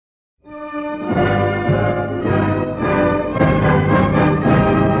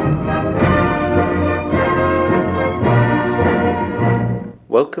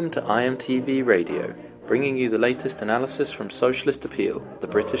Welcome to IMTV Radio, bringing you the latest analysis from Socialist Appeal, the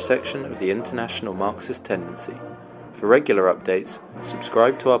British section of the International Marxist Tendency. For regular updates,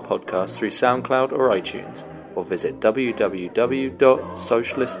 subscribe to our podcast through SoundCloud or iTunes, or visit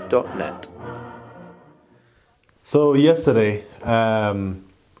www.socialist.net. So yesterday, an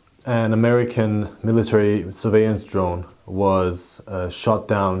American military surveillance drone was shot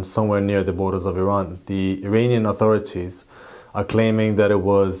down somewhere near the borders of Iran. The Iranian authorities are claiming that it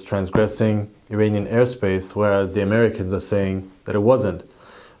was transgressing Iranian airspace, whereas the Americans are saying that it wasn't.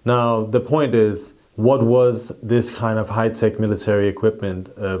 Now, the point is, what was this kind of high-tech military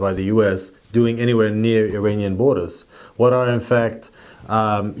equipment by the US doing anywhere near Iranian borders? What are, in fact,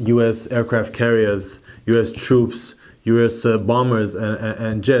 US aircraft carriers, US troops, US bombers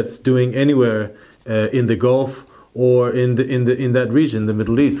and jets doing anywhere in the Gulf or in that region, the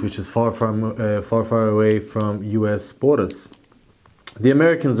Middle East, which is far away from US borders? The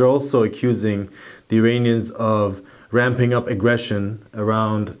Americans are also accusing the Iranians of ramping up aggression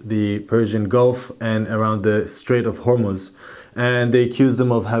around the Persian Gulf and around the Strait of Hormuz. And they accuse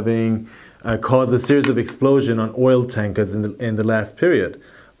them of having caused a series of explosions on oil tankers in the last period.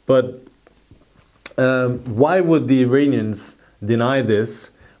 But why would the Iranians deny this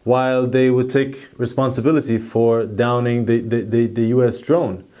while they would take responsibility for downing the US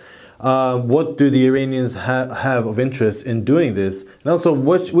drone? What do the Iranians have of interest in doing this? And also,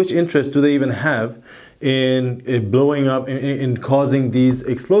 which interest do they even have in blowing up, in causing these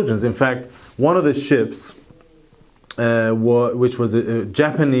explosions? In fact, one of the ships, which was a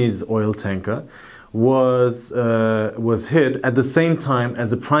Japanese oil tanker, was hit at the same time as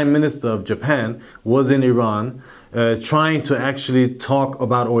the Prime Minister of Japan was in Iran, trying to actually talk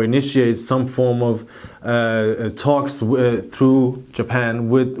about or initiate some form of talks through Japan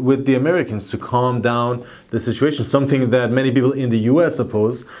with the Americans to calm down the situation, something that many people in the US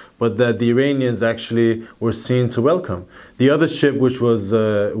oppose, but that the Iranians actually were seen to welcome. The other ship which was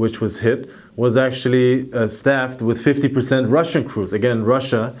hit was actually staffed with 50% Russian crews. Again,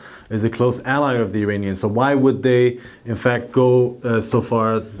 Russia is a close ally of the Iranians, so why would they in fact go so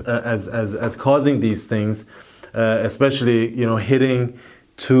far as causing these things, especially hitting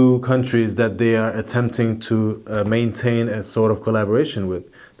two countries that they are attempting to maintain a sort of collaboration with?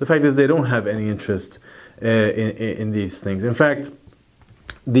 The fact is they don't have any interest in these things. In fact,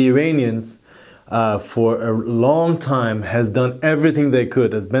 the Iranians for a long time has done everything they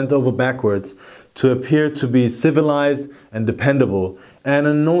could, has bent over backwards to appear to be civilized and dependable. And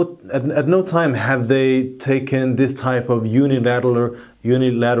at no time have they taken this type of unilateral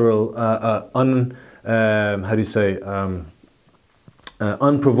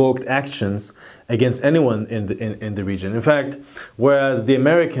unprovoked actions against anyone in the region. In fact, whereas the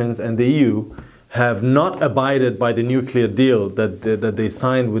Americans and the EU have not abided by the nuclear deal that they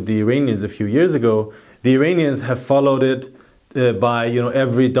signed with the Iranians a few years ago, the Iranians have followed it by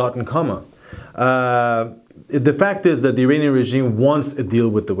every dot and comma. The fact is that the Iranian regime wants a deal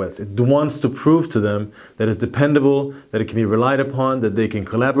with the West. It wants to prove to them that it's dependable, that it can be relied upon, that they can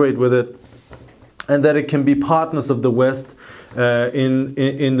collaborate with it, and that it can be partners of the West in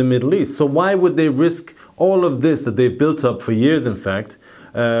the Middle East. So why would they risk all of this that they've built up for years, in fact,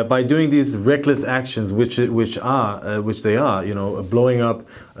 by doing these reckless actions, which they are, blowing up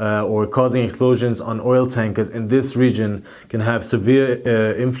or causing explosions on oil tankers in this region can have severe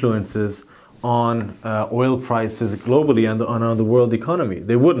influences on oil prices globally and on the world economy?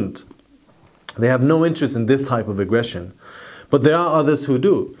 They wouldn't. They have no interest in this type of aggression. But there are others who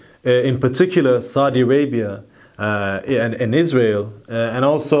do. In particular, Saudi Arabia and Israel, and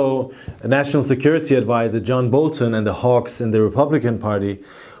also National Security Advisor John Bolton and the hawks in the Republican Party,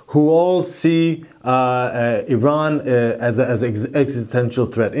 who all see Iran as an existential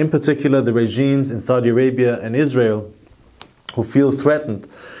threat. In particular, the regimes in Saudi Arabia and Israel who feel threatened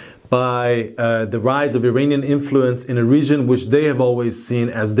by the rise of Iranian influence in a region which they have always seen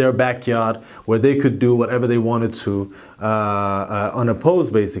as their backyard, where they could do whatever they wanted to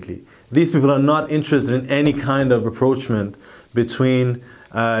unopposed, basically. These people are not interested in any kind of rapprochement between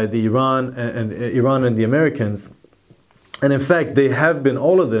Iran and the Americans. And in fact, they have been,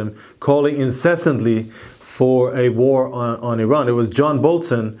 all of them, calling incessantly for a war on Iran. It was John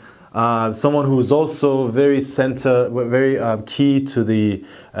Bolton, someone who was also very key to the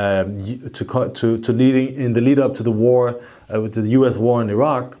to leading in the lead up to the war, to the U.S. war in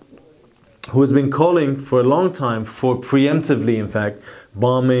Iraq, who has been calling for a long time for preemptively, in fact,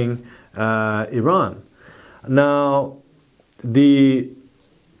 bombing Iran. Now, the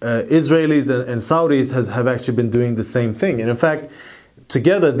Israelis and Saudis have actually been doing the same thing. And in fact,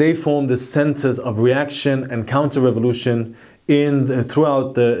 together they form the centers of reaction and counter-revolution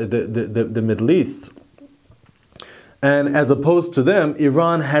throughout the Middle East. And as opposed to them,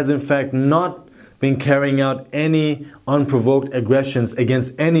 Iran has in fact not been carrying out any unprovoked aggressions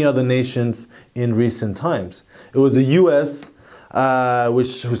against any other nations in recent times. It was the U.S.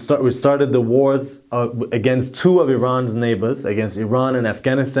 which started the wars against two of Iran's neighbors, against Iran and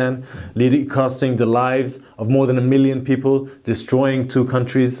Afghanistan, costing the lives of more than 1 million people, destroying two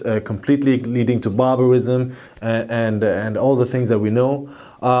countries completely, leading to barbarism and all the things that we know.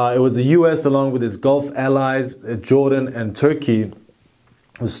 It was the U.S. along with its Gulf allies, Jordan and Turkey,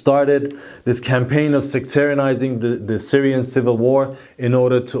 who started this campaign of sectarianizing the Syrian civil war in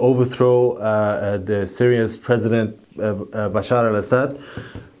order to overthrow the Syria's president Bashar al-Assad.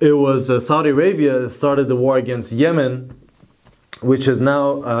 It was Saudi Arabia that started the war against Yemen, which is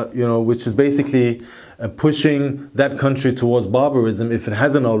now, which is basically pushing that country towards barbarism if it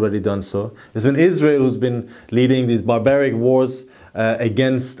hasn't already done so. It's been Israel who's been leading these barbaric wars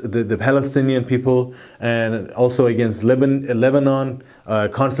against the Palestinian people and also against Lebanon,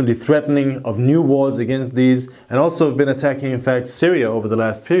 constantly threatening of new wars against these, and also have been attacking, in fact, Syria over the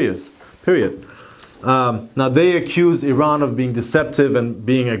last period. Now, they accuse Iran of being deceptive and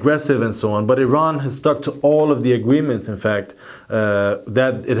being aggressive and so on, but Iran has stuck to all of the agreements, in fact,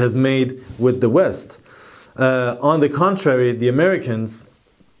 that it has made with the West. On the contrary, the Americans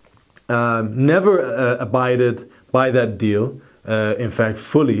never abided by that deal, in fact,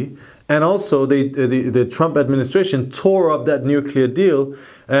 fully. And also, the Trump administration tore up that nuclear deal.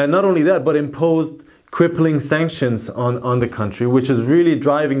 Not only that, but imposed crippling sanctions on the country, which is really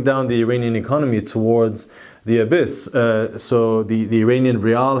driving down the Iranian economy towards the abyss. So the Iranian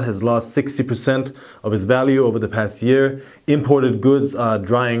rial has lost 60% of its value over the past year. Imported goods are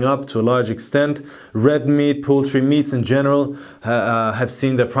drying up to a large extent. Red meat, poultry meats in general have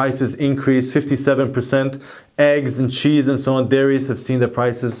seen their prices increase 57%. Eggs and cheese and so on, dairies have seen their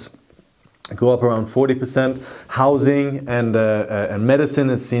prices go up around 40%. Housing and medicine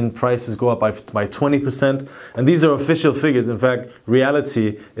has seen prices go up by 20%. And these are official figures. In fact,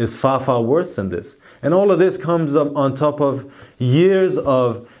 reality is far, far worse than this. And all of this comes up on top of years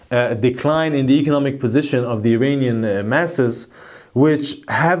of decline in the economic position of the Iranian masses, which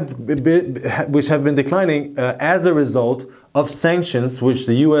have been declining as a result of sanctions, which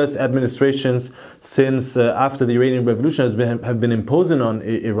the U.S. administrations, since after the Iranian Revolution, have been imposing on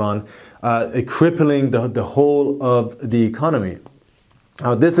Iran, crippling the whole of the economy.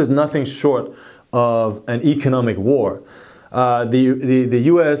 Now, this is nothing short of an economic war. The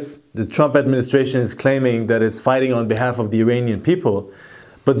U.S., the Trump administration is claiming that it's fighting on behalf of the Iranian people,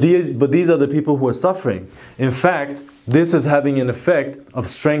 but these are the people who are suffering. In fact, this is having an effect of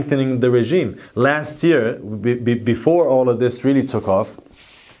strengthening the regime. Last year, before all of this really took off,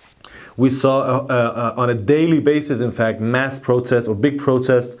 we saw on a daily basis, in fact, mass protests or big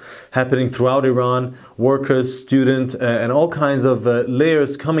protests happening throughout Iran, workers, students, and all kinds of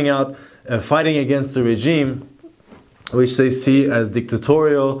layers coming out, fighting against the regime, which they see as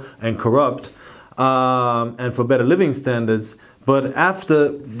dictatorial and corrupt, and for better living standards. But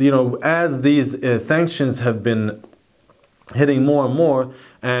after, as these sanctions have been hitting more and more,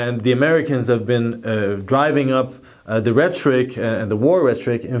 and the Americans have been driving up the rhetoric and the war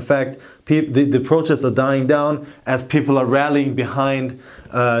rhetoric. In fact, the protests are dying down as people are rallying behind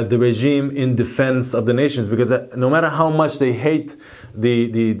the regime in defense of the nations. Because no matter how much they hate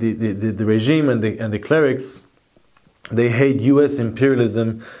the regime and the clerics, they hate U.S.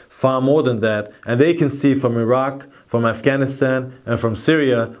 imperialism far more than that. And they can see from Iraq, from Afghanistan, and from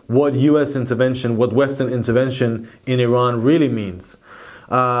Syria what U.S. intervention, what Western intervention in Iran really means.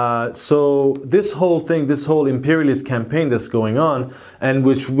 So this whole thing, this whole imperialist campaign that's going on, and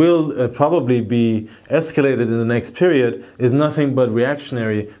which will probably be escalated in the next period, is nothing but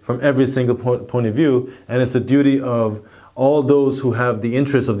reactionary from every single point of view. And it's the duty of all those who have the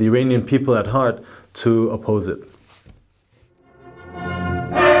interests of the Iranian people at heart to oppose it.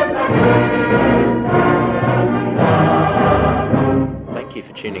 Thank you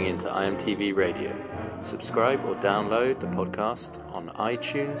for tuning in to IMTV Radio. Subscribe or download the podcast on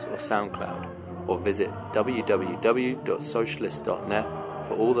iTunes or SoundCloud, or visit www.socialist.net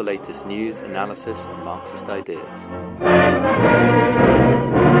for all the latest news, analysis, and Marxist ideas.